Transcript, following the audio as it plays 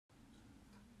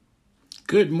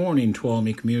Good morning,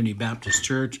 Tuolumne Community Baptist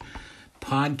Church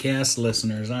podcast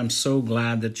listeners. I'm so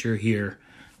glad that you're here.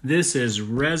 This is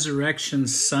Resurrection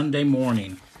Sunday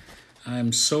morning.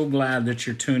 I'm so glad that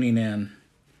you're tuning in.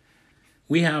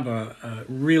 We have a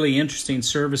really interesting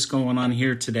service going on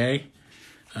here today.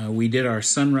 We did our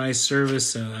sunrise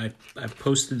service. I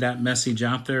posted that message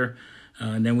out there.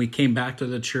 And then we came back to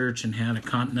the church and had a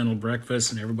continental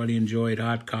breakfast, and everybody enjoyed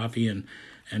hot coffee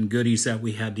and goodies that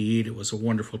we had to eat. It was a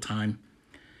wonderful time.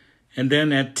 And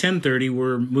then at 10:30,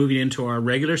 we're moving into our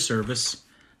regular service.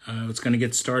 It's going to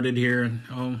get started here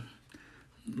in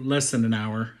less than an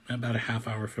hour, about a half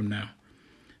hour from now.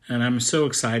 And I'm so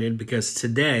excited because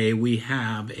today we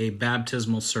have a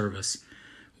baptismal service.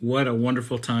 What a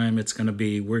wonderful time it's going to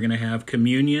be. We're going to have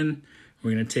communion.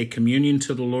 We're going to take communion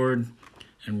to the Lord,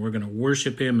 and we're going to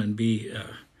worship Him and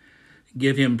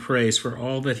give Him praise for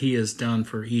all that He has done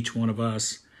for each one of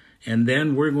us. And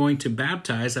then we're going to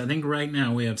baptize. I think right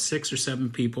now we have 6 or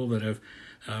 7 people that have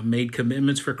made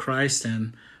commitments for Christ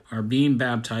and are being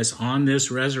baptized on this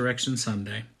Resurrection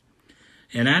Sunday.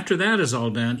 And after that is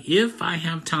all done, if I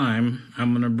have time,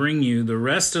 I'm going to bring you the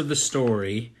rest of the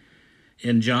story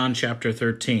in John chapter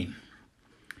 13.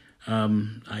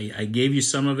 I gave you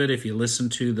some of it. If you listen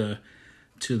to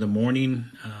the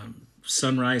morning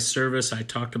sunrise service, I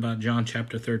talked about John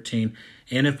chapter 13.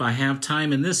 And if I have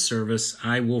time in this service,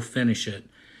 I will finish it.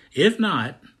 If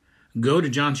not, go to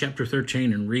John chapter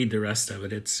 13 and read the rest of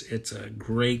it. It's a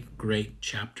great, great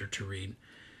chapter to read.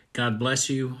 God bless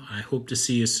you. I hope to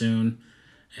see you soon.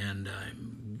 And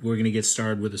we're going to get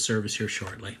started with the service here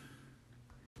shortly.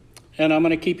 And I'm going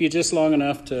to keep you just long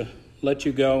enough to let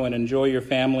you go and enjoy your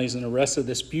families and the rest of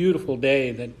this beautiful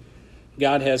day that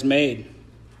God has made.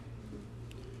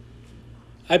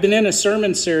 I've been in a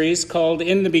sermon series called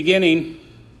In the Beginning,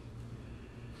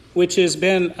 which has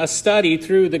been a study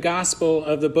through the Gospel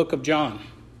of the book of John.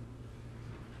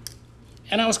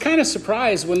 And I was kind of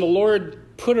surprised when the Lord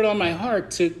put it on my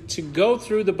heart to go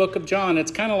through the book of John.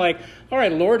 It's kind of like, all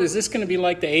right, Lord, is this going to be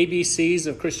like the ABCs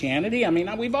of Christianity? I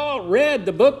mean, we've all read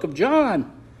the book of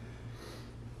John.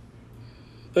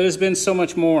 But it's been so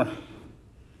much more.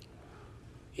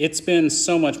 It's been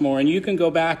so much more. And you can go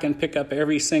back and pick up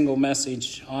every single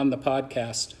message on the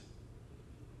podcast.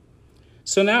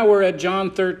 So now we're at John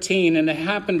 13, and it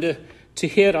happened to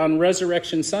hit on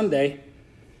Resurrection Sunday.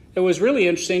 It was really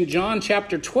interesting. John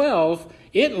chapter 12,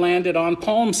 it landed on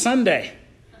Palm Sunday.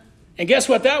 And guess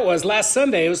what that was? Last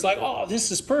Sunday, it was like, oh,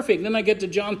 this is perfect. Then I get to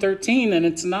John 13, and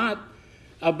it's not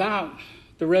about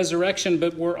the resurrection,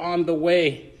 but we're on the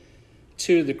way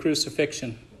to the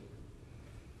crucifixion.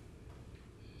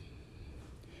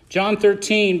 John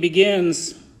 13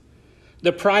 begins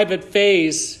the private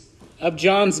phase of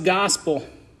John's gospel.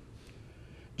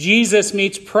 Jesus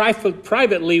meets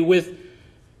privately with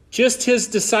just his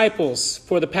disciples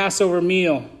for the Passover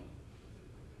meal.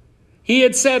 He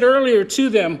had said earlier to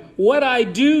them, "What I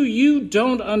do, you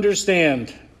don't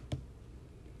understand."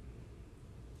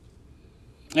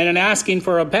 And in asking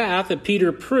for a bath,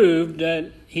 Peter proved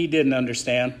that he didn't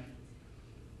understand.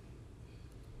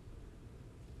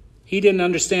 He didn't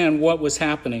understand what was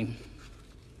happening.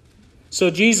 So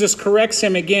Jesus corrects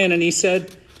him again, and he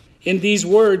said, in these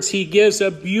words, he gives a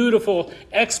beautiful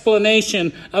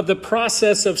explanation of the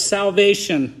process of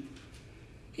salvation.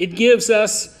 It gives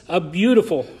us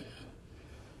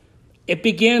it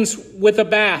begins with a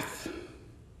bath,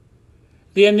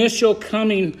 the initial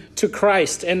coming to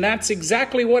Christ. And that's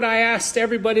exactly what I asked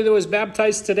everybody that was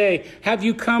baptized today. Have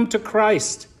you come to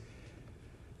Christ?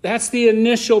 That's the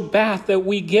initial bath that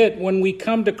we get when we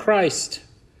come to Christ.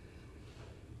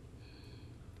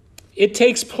 It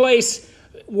takes place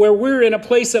where we're in a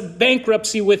place of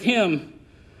bankruptcy with Him,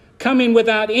 coming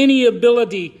without any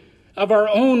ability of our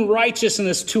own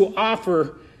righteousness to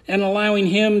offer and allowing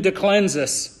Him to cleanse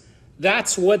us.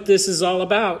 That's what this is all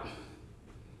about.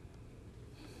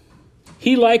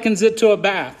 He likens it to a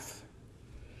bath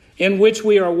in which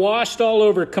we are washed all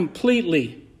over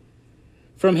completely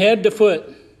from head to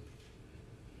foot.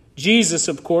 Jesus,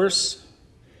 of course,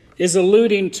 is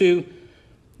alluding to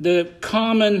the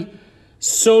common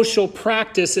social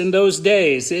practice in those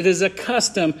days. It is a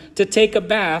custom to take a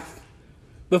bath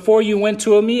before you went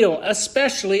to a meal,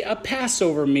 especially a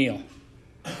Passover meal.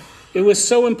 It was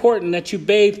so important that you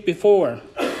bathed before.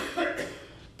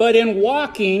 But in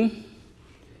walking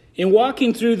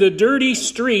through the dirty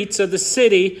streets of the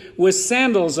city with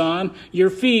sandals on, your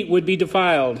feet would be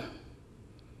defiled.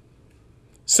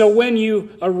 So when you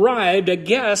arrived, a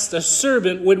guest, a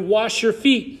servant, would wash your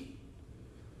feet.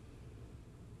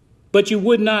 But you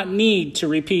would not need to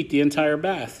repeat the entire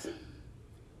bath.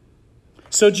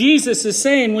 So Jesus is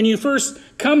saying, when you first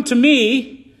come to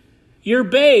me, you're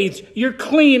bathed, you're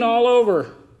clean all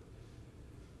over.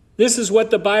 This is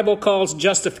what the Bible calls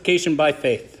justification by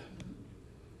faith.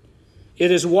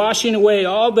 It is washing away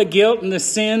all the guilt and the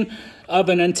sin of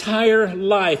an entire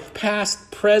life,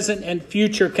 past, present, and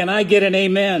future. Can I get an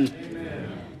amen?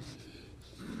 Amen.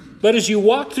 But as you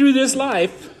walk through this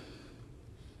life,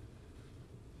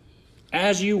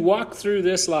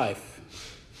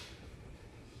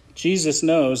 Jesus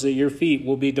knows that your feet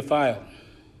will be defiled.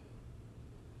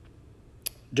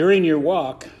 During your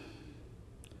walk,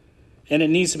 and it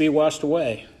needs to be washed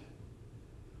away.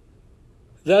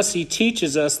 Thus, he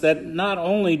teaches us that not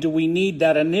only do we need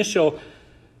that initial,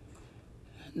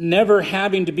 never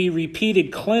having to be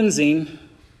repeated cleansing,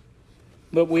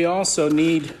 but we also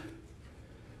need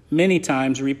many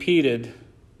times repeated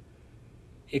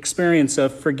experience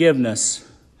of forgiveness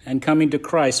and coming to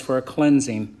Christ for a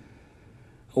cleansing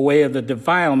away of the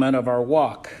defilement of our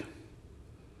walk.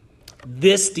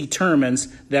 This determines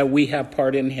that we have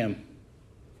part in him.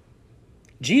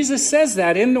 Jesus says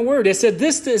that in the Word. It said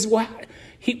this is what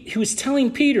he was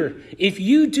telling Peter, if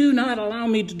you do not allow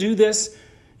me to do this,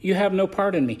 you have no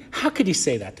part in me. How could he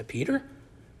say that to Peter?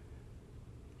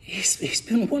 He's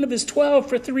been one of his 12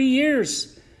 for 3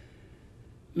 years.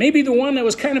 Maybe the one that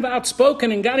was kind of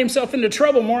outspoken and got himself into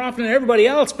trouble more often than everybody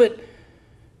else. But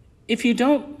if you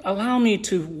don't allow me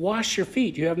to wash your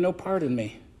feet, you have no part in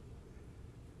me.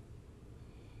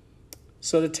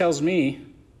 So that tells me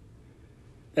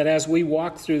that as we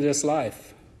walk through this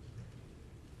life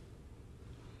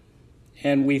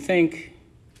and we think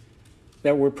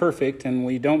that we're perfect and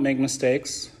we don't make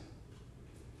mistakes,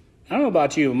 I don't know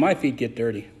about you, my feet get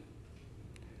dirty.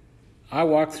 I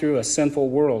walk through a sinful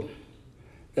world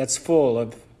that's full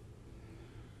of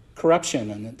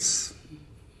corruption, and it's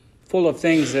full of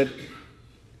things that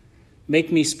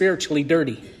make me spiritually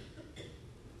dirty.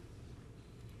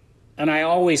 And I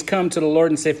always come to the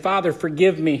Lord and say, Father,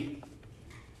 forgive me.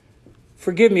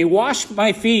 Forgive me. Wash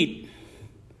my feet.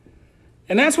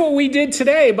 And that's what we did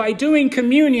today. By doing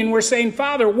communion, we're saying,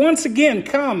 Father, once again,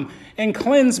 come and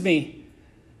cleanse me.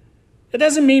 It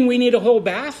doesn't mean we need a whole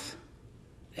bath.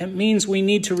 It means we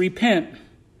need to repent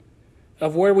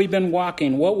of where we've been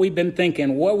walking, what we've been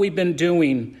thinking, what we've been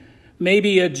doing,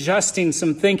 maybe adjusting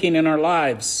some thinking in our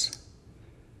lives.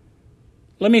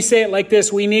 Let me say it like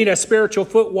this. We need a spiritual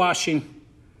foot washing.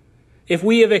 If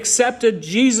we have accepted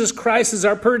Jesus Christ as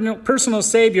our personal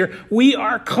Savior, we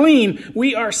are clean,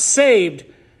 we are saved,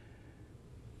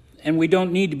 and we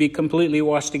don't need to be completely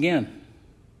washed again.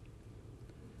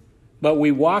 But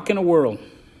we walk in a world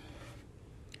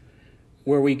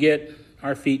where we get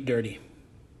our feet dirty.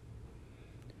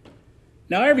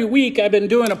 Now, every week I've been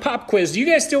doing a pop quiz. Do you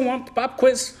guys still want the pop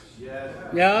quiz? Yes.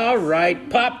 Yeah, all right,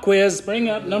 pop quiz. Bring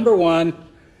up number 1.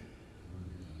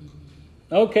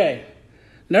 Okay.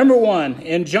 Number 1,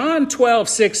 in John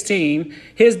 12:16,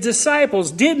 his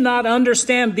disciples did not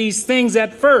understand these things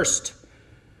at first.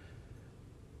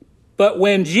 But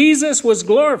when Jesus was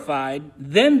glorified,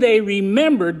 then they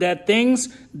remembered that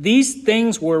these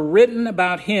things were written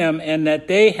about him and that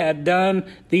they had done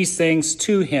these things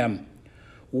to him.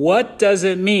 What does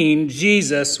it mean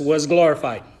Jesus was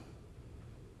glorified?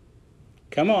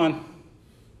 Come on.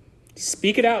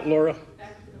 Speak it out, Laura.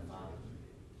 Back to the Father.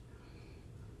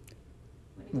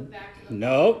 When he went back to the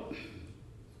No.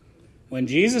 When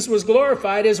Jesus was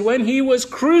glorified is when he was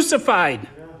crucified.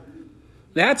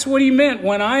 That's what he meant,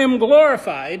 when I am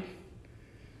glorified.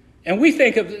 And we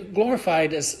think of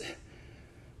glorified as,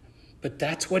 but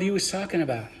that's what he was talking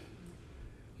about.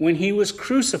 When he was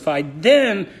crucified,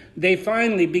 then they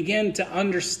finally begin to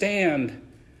understand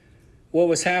what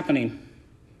was happening.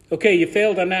 Okay, you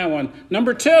failed on that one.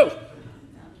 Number 2.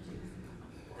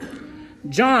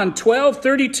 John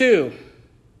 12:32.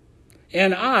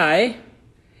 And I,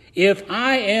 if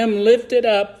I am lifted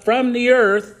up from the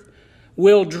earth,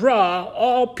 will draw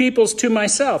all peoples to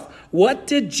myself. What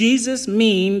did Jesus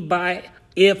mean by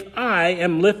if I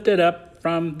am lifted up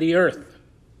from the earth?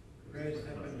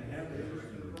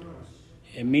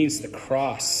 It means the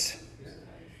cross.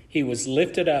 He was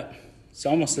lifted up. It's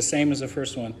almost the same as the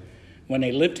first one. When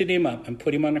they lifted him up and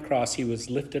put him on the cross, he was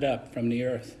lifted up from the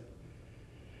earth.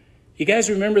 You guys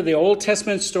remember the Old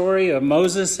Testament story of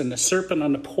Moses and the serpent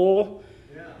on the pole?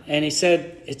 Yeah. And he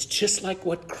said, it's just like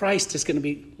what Christ is going to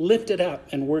be lifted up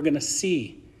and we're going to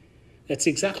see. That's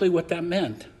exactly what that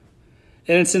meant.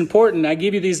 And it's important. I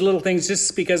give you these little things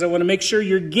just because I want to make sure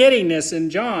you're getting this in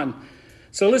John.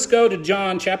 So let's go to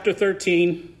John chapter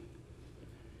 13,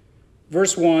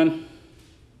 verse 1.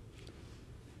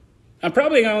 I'm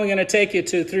probably only going to take you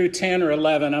through 10 or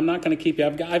 11. I'm not going to keep you.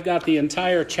 I've got the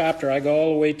entire chapter. I go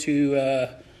all the way to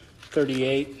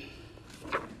 38.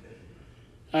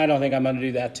 I don't think I'm going to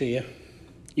do that to you.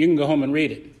 You can go home and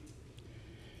read it.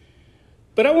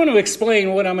 But I want to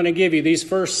explain what I'm going to give you. These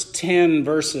first 10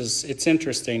 verses, it's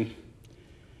interesting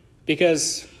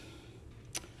because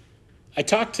I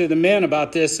talked to the men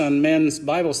about this on men's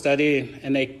Bible study,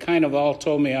 and they kind of all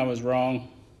told me I was wrong.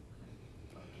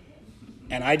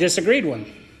 And I disagreed with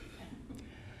them.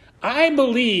 I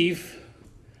believe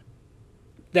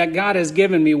that God has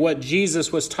given me what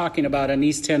Jesus was talking about in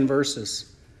these 10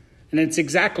 verses. And it's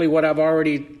exactly what I've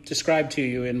already described to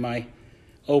you in my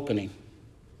opening.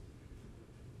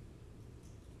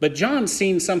 But John's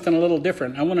seen something a little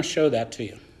different. I want to show that to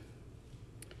you.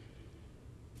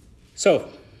 So,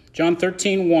 John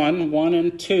 13:1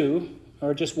 and 2,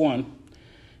 or just 1,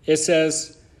 it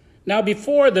says, "Now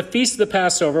before the feast of the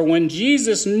Passover, when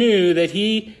Jesus knew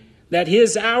that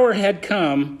his hour had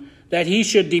come, that he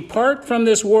should depart from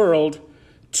this world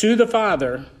to the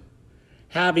Father,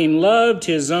 having loved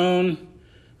his own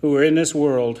who were in this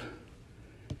world,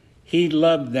 he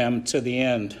loved them to the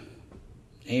end."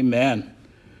 Amen.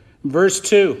 Verse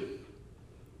 2,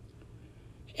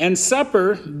 "And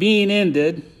supper being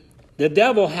ended, the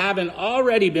devil having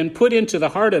already been put into the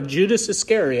heart of Judas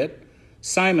Iscariot,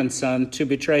 Simon's son, to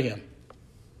betray him."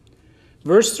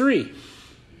 Verse 3,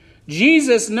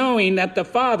 "Jesus, knowing that the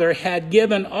Father had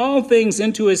given all things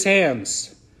into his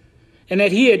hands, and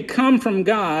that he had come from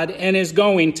God and is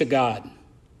going to God."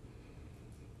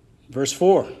 Verse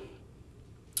 4,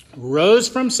 "Rose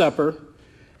from supper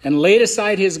and laid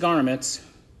aside his garments,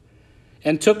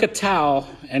 and took a towel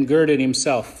and girded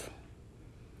himself.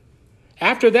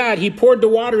 After that, he poured the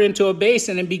water into a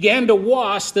basin and began to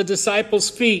wash the disciples'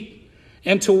 feet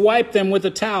and to wipe them with the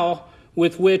towel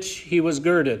with which he was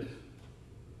girded."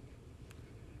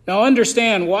 Now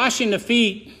understand, washing the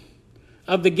feet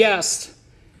of the guest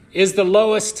is the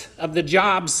lowest of the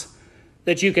jobs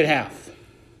that you could have.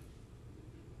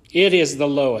 It is the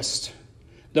lowest.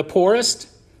 The poorest,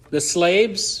 the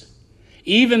slaves,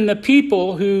 even the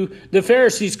people who the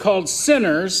Pharisees called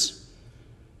sinners,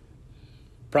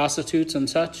 prostitutes and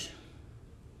such,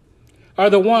 are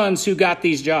the ones who got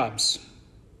these jobs.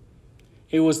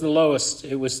 It was the lowest.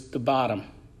 It was the bottom.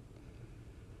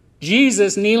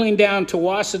 Jesus kneeling down to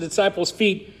wash the disciples'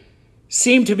 feet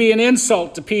seemed to be an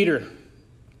insult to Peter.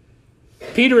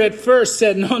 Peter at first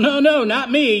said, no,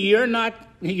 not me. You're not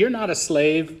a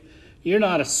slave. You're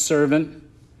not a servant.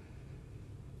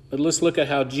 But let's look at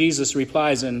how Jesus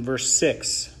replies in verse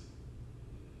 6.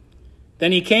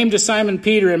 "Then he came to Simon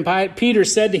Peter, and Peter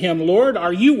said to him, 'Lord,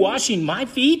 are you washing my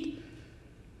feet?'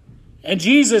 And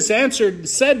Jesus answered and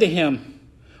said to him,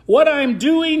 'What I am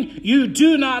doing you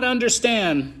do not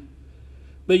understand,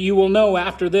 but you will know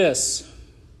after this.'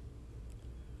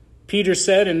 Peter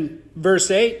said in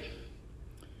verse 8,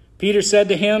 Peter said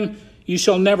to him, 'You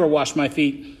shall never wash my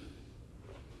feet.'"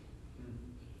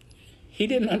 He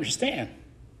didn't understand.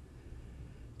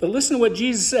 But listen to what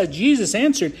Jesus said. Jesus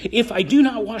answered, "If I do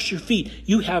not wash your feet,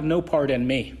 you have no part in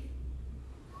me."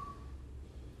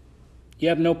 You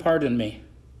have no part in me.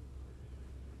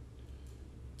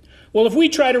 Well, if we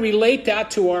try to relate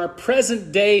that to our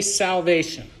present day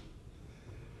salvation,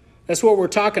 that's what we're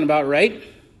talking about, right?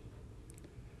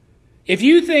 If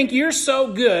you think you're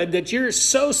so good, that you're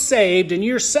so saved, and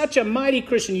you're such a mighty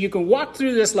Christian, you can walk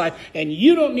through this life and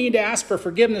you don't need to ask for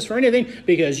forgiveness for anything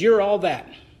because you're all that,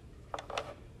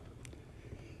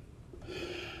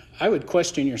 I would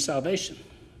question your salvation.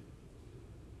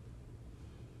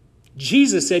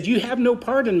 Jesus said, "You have no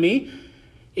part in me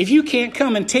if you can't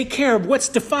come and take care of what's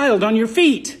defiled on your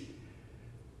feet."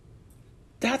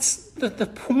 That's the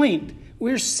point.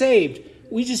 We're saved.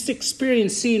 We just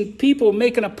experience seeing people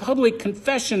making a public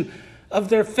confession of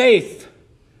their faith.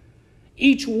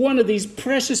 Each one of these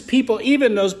precious people,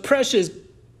 even those precious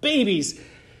babies,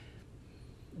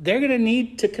 they're going to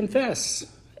need to confess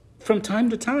from time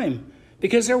to time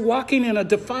because they're walking in a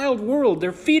defiled world.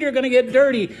 Their feet are going to get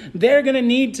dirty. They're going to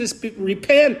need to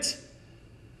repent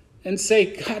and say,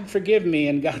 "God, forgive me."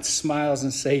 And God smiles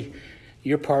and say,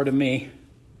 "You're part of me."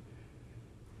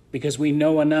 Because we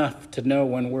know enough to know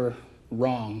when we're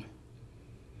wrong.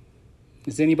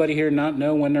 Does anybody here not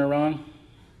know when they're wrong?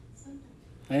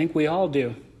 I think we all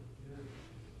do.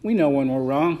 We know when we're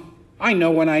wrong. I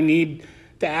know when I need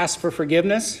to ask for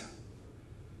forgiveness.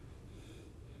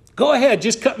 Go ahead,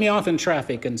 just cut me off in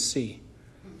traffic and see.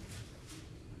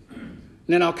 And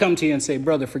then I'll come to you and say,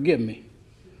 "Brother, forgive me.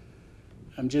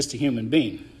 I'm just a human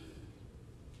being."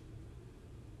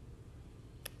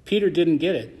 Peter didn't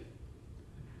get it.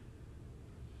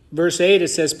 Verse 8, it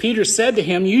says, Peter said to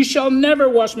him, you shall never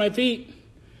wash my feet.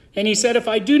 And he said, if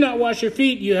I do not wash your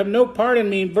feet, you have no part in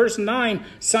me. Verse 9,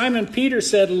 Simon Peter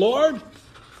said, Lord,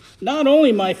 not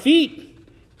only my feet,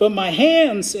 but my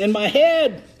hands and my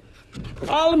head,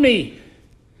 all of me.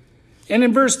 And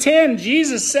in verse 10,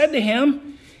 Jesus said to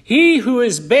him, he who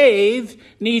is bathed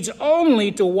needs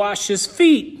only to wash his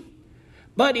feet,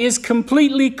 but is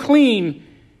completely clean.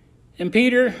 And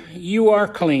Peter, you are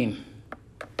clean,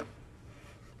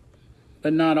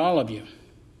 but not all of you.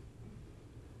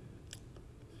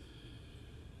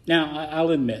 Now,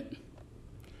 I'll admit,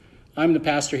 I'm the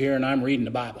pastor here and I'm reading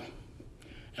the Bible.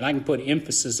 And I can put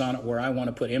emphasis on it where I want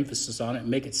to put emphasis on it and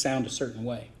make it sound a certain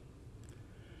way.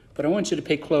 But I want you to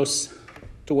pay close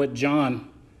to what John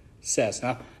says.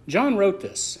 Now, John wrote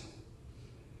this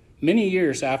many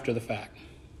years after the fact.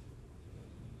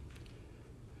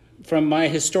 From my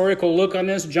historical look on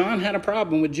this, John had a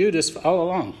problem with Judas all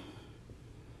along.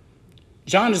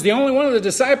 John is the only one of the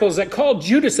disciples that called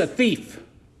Judas a thief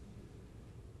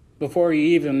before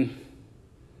he even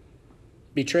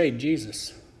betrayed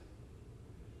Jesus.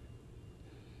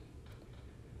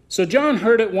 So John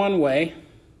heard it one way,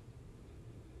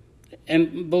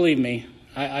 and believe me,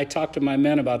 I talked to my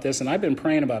men about this, and I've been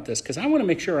praying about this because I want to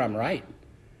make sure I'm right.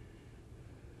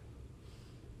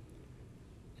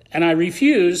 And I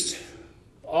refused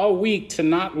all week to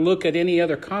not look at any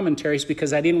other commentaries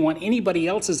because I didn't want anybody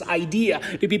else's idea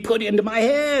to be put into my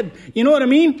head. You know what I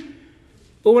mean?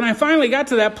 But when I finally got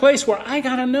to that place where I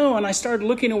got to know, and I started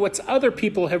looking at what other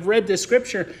people have read this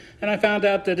scripture, and I found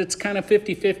out that it's kind of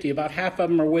 50-50. About half of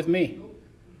them are with me.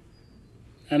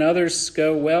 And others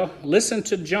go, well, listen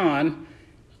to John,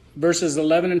 verses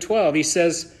 11 and 12. He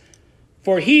says,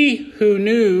 For he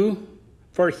knew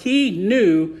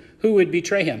who would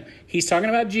betray him. He's talking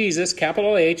about Jesus,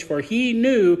 capital H, for he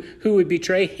knew who would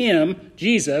betray him,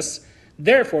 Jesus.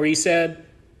 Therefore, he said,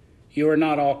 you are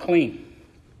not all clean.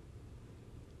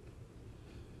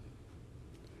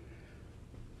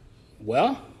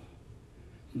 Well,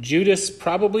 Judas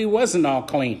probably wasn't all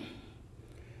clean.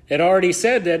 It already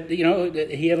said that,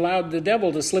 that he allowed the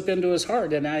devil to slip into his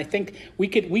heart. And I think we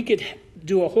could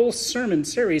do a whole sermon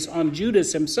series on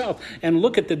Judas himself and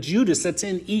look at the Judas that's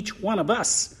in each one of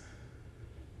us.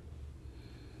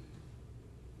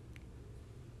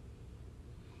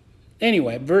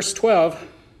 Anyway, verse 12.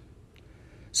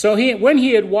 So when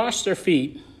he had washed their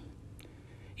feet,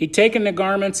 he'd taken the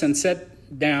garments and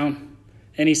sat down.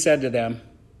 And he said to them,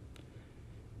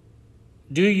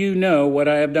 do you know what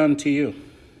I have done to you?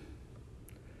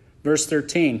 Verse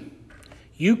 13,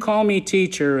 you call me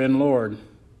teacher and Lord,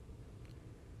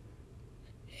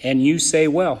 and you say,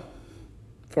 well,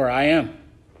 for I am.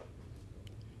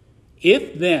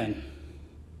 If then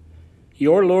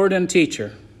your Lord and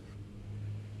teacher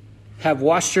have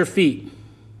washed your feet,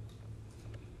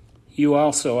 you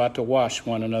also ought to wash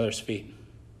one another's feet.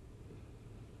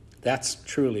 That's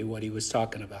truly what he was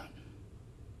talking about.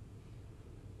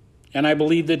 And I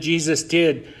believe that Jesus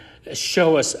did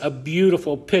show us a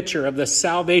beautiful picture of the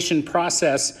salvation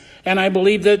process. And I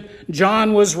believe that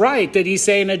John was right, that he's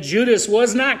saying that Judas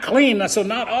was not clean. So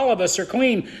not all of us are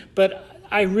clean. But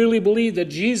I really believe that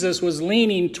Jesus was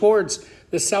leaning towards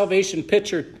the salvation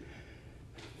picture.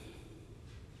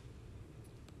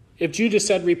 If Judas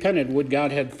had repented, would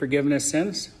God have forgiven his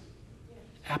sins?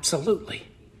 Absolutely.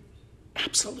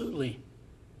 Absolutely.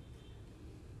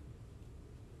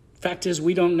 Fact is,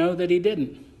 we don't know that he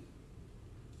didn't.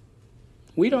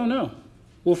 We don't know.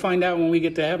 We'll find out when we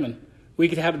get to heaven. We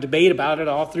could have a debate about it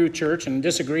all through church and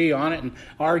disagree on it and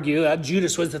argue that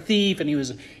Judas was the thief and he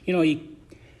was, he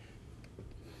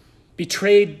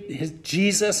betrayed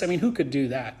Jesus. I mean, who could do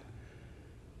that?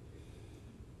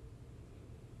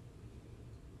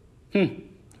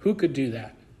 Who could do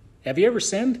that? Have you ever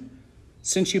sinned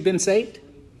since you've been saved?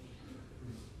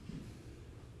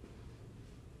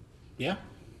 Yeah.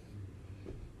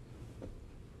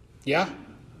 Yeah.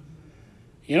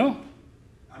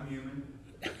 I'm human.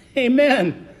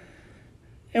 Amen.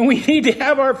 And we need to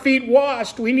have our feet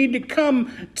washed. We need to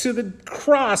come to the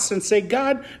cross and say,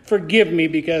 God, forgive me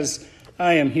because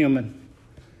I am human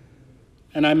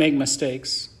and I make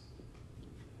mistakes.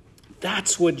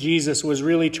 That's what Jesus was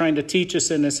really trying to teach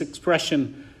us in this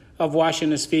expression of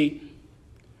washing his feet.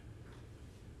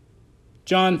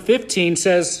 John 15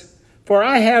 says, for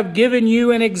I have given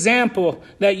you an example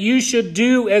that you should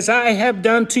do as I have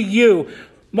done to you.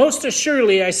 Most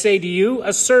assuredly, I say to you,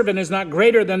 a servant is not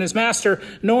greater than his master,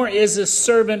 nor is a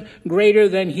servant greater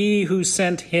than he who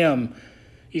sent him.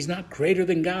 He's not greater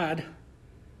than God.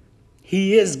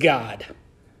 He is God.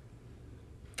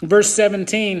 Verse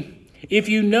 17, if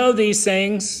you know these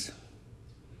things,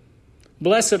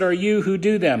 Blessed are you who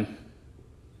do them.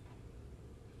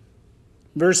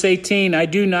 Verse 18, I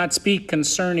do not speak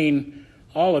concerning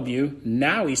all of you.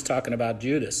 Now he's talking about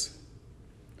Judas.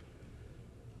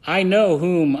 I know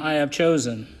whom I have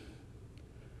chosen,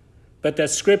 but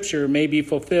that scripture may be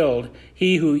fulfilled.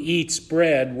 He who eats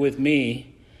bread with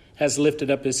me has lifted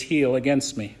up his heel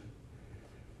against me.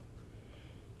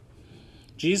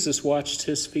 Jesus watched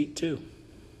his feet too.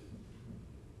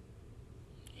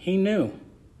 He knew.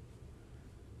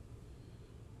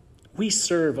 We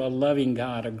serve a loving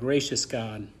God, a gracious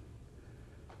God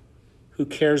who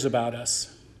cares about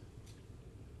us.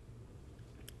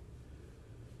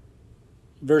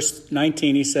 Verse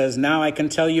 19, he says, now I can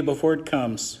tell you before it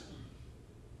comes,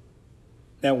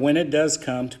 that when it does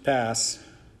come to pass,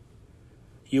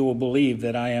 you will believe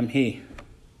that I am he.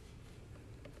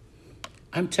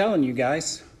 I'm telling you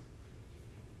guys,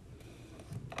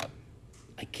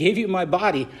 I gave you my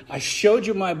body. I showed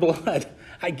you my blood.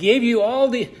 I gave you all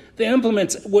the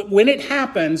implements. When it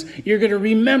happens, you're going to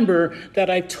remember that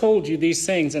I told you these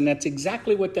things. And that's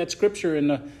exactly what that scripture in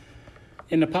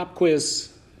the pop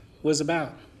quiz was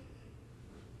about.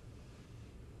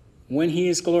 When he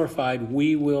is glorified,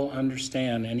 we will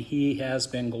understand. And he has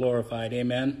been glorified.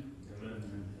 Amen?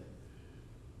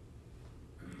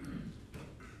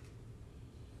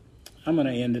 I'm going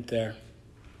to end it there.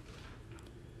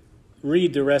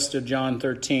 Read the rest of John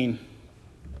 13.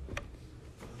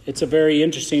 It's a very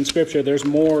interesting scripture. There's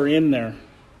more in there.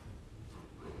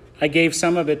 I gave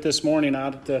some of it this morning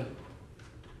out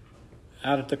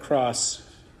at the cross.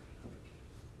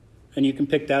 And you can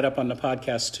pick that up on the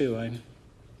podcast too. I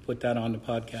put that on the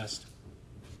podcast.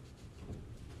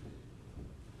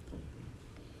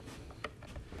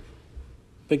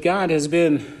 But God has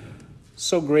been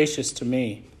so gracious to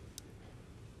me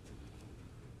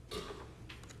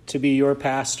to be your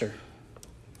pastor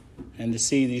and to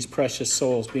see these precious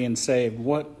souls being saved.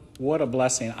 What a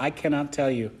blessing. I cannot tell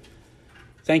you.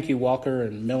 Thank you, Walker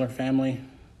and Miller family.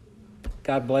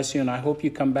 God bless you, and I hope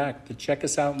you come back to check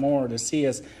us out more, to see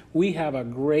us. We have a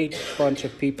great bunch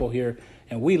of people here,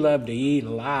 and we love to eat a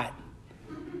lot.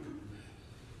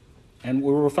 And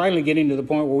we're finally getting to the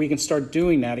point where we can start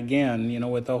doing that again. You know,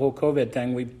 with the whole COVID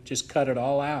thing, we've just cut it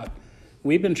all out.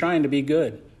 We've been trying to be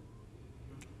good,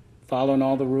 following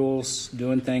all the rules,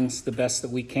 doing things the best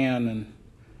that we can, and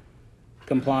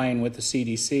complying with the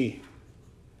CDC.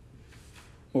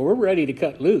 Well, we're ready to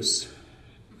cut loose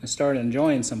and start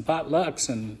enjoying some potlucks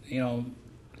and,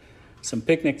 some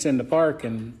picnics in the park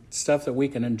and stuff that we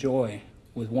can enjoy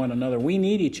with one another. We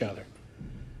need each other.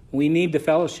 We need the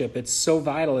fellowship. It's so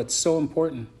vital. It's so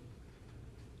important.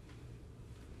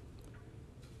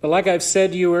 But like I've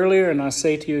said to you earlier, and I'll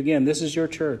say to you again, this is your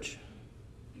church.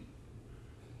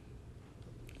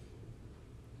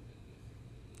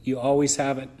 You always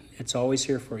have it. It's always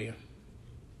here for you.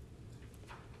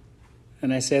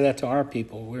 And I say that to our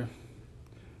people.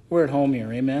 We're at home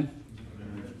here. Amen?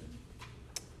 Amen.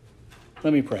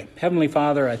 Let me pray. Heavenly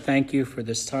Father, I thank you for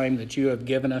this time that you have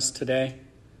given us today.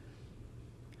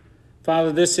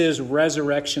 Father, this is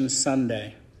Resurrection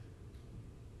Sunday.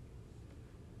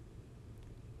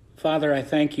 Father, I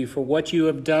thank you for what you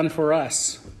have done for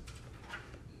us.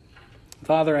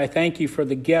 Father, I thank you for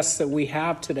the guests that we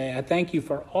have today. I thank you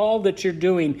for all that you're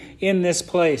doing in this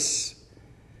place.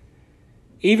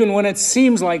 Even when it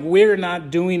seems like we're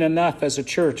not doing enough as a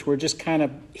church, we're just kind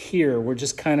of here. We're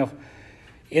just kind of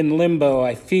in limbo.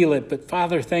 I feel it. But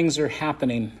Father, things are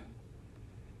happening.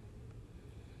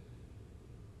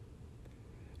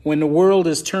 When the world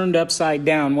is turned upside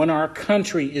down, when our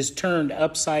country is turned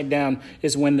upside down,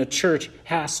 is when the church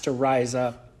has to rise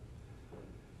up.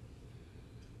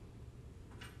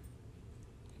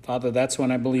 Father, that's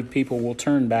when I believe people will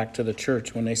turn back to the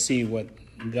church when they see what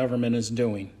government is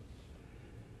doing.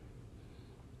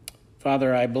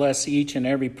 Father, I bless each and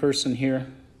every person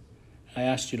here. I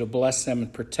ask you to bless them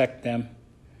and protect them.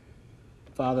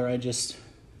 Father, I just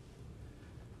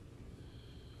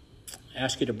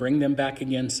ask you to bring them back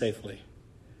again safely.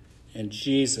 In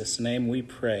Jesus' name we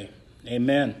pray.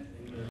 Amen.